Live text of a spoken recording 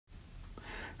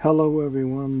Hello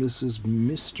everyone, this is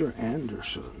Mr.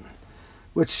 Anderson,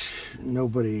 which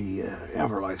nobody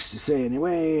ever likes to say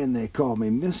anyway, and they call me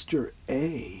Mr.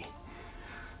 A.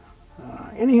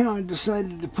 Anyhow, I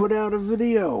decided to put out a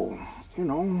video.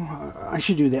 I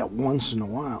should do that once in a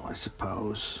while, I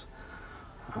suppose.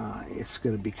 It's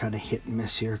going to be kind of hit and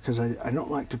miss here because I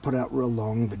don't like to put out real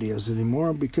long videos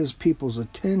anymore because people's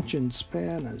attention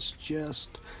span is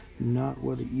just not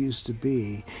what it used to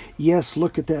be. Yes,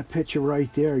 look at that picture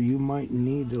right there. You might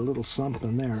need a little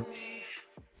something there.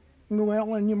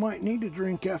 Well, and you might need a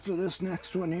drink after this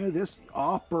next one here. This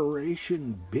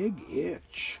Operation Big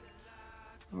Itch.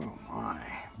 Oh my.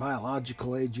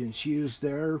 Biological agents used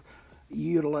there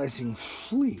utilizing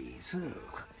fleas.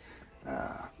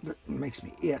 That makes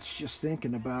me itch just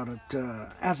thinking about it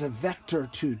as a vector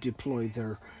to deploy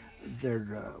their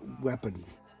weapon.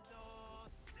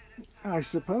 I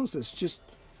suppose it's just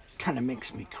kind of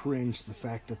makes me cringe the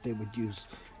fact that they would use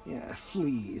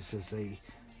fleas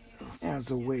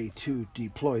as a way to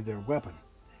deploy their weapon.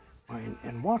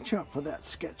 And watch out for that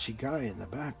sketchy guy in the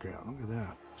background. Look at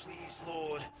that. Please,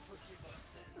 Lord.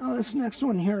 This next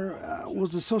one here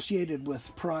was associated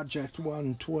with Project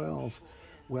 112,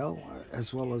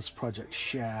 as well as Project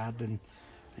SHAD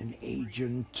and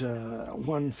Agent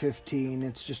 115.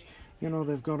 It's just,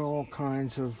 they've got all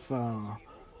kinds of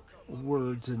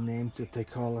words and names that they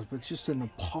call it, but just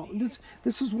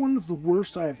this is one of the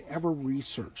worst I have ever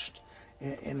researched,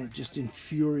 and it just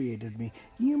infuriated me.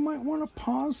 You might want to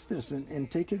pause this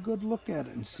and take a good look at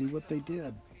it and see what they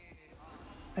did.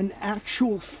 An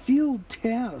actual field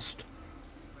test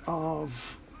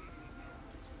of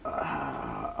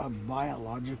a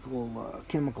biological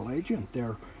chemical agent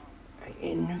there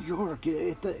in New York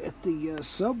at the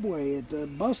subway, at the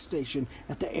bus station,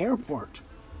 at the airport.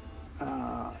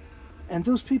 And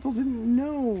those people didn't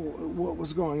know what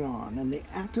was going on, and they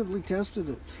actively tested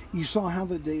it. You saw how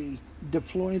they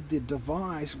deployed the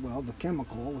device, the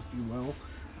chemical, if you will,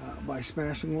 by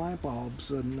smashing light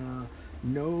bulbs, and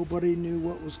nobody knew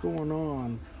what was going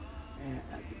on.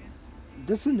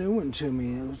 This is a new one to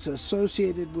me. It's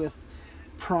associated with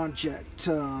Project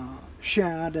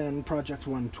SHAD and Project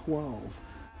 112.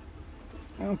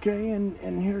 Okay,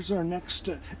 and here's our next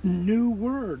new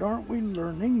word. Aren't we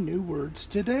learning new words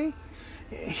today?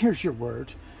 Here's your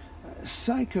word.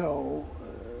 Psychochemical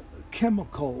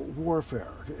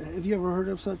warfare. Have you ever heard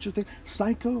of such a thing?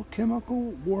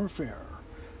 Psychochemical warfare.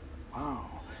 Wow.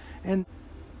 And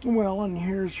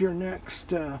here's your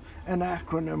next an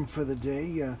acronym for the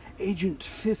day. Agent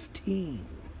 15.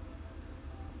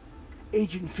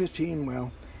 Agent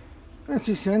 15, that's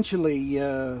essentially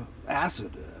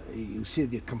acid. You see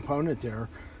the component there.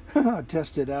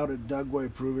 Tested out at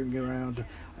Dugway Proving Ground,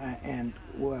 and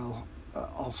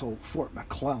also Fort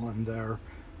McClellan there.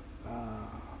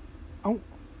 I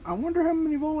wonder how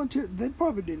many volunteers. They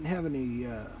probably didn't have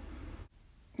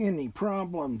any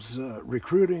problems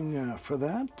recruiting for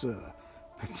that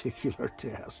particular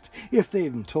test, if they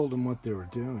even told them what they were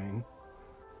doing.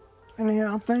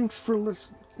 Anyhow, thanks for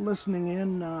listening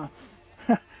in.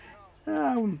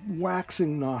 I'm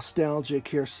waxing nostalgic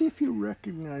here. See if you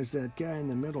recognize that guy in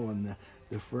the middle and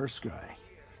the first guy.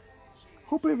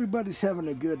 Hope everybody's having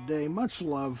a good day. Much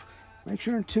love. Make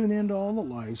sure and tune in to all the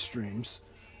live streams.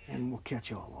 And we'll catch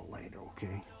you all later,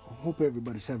 okay? Hope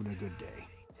everybody's having a good day.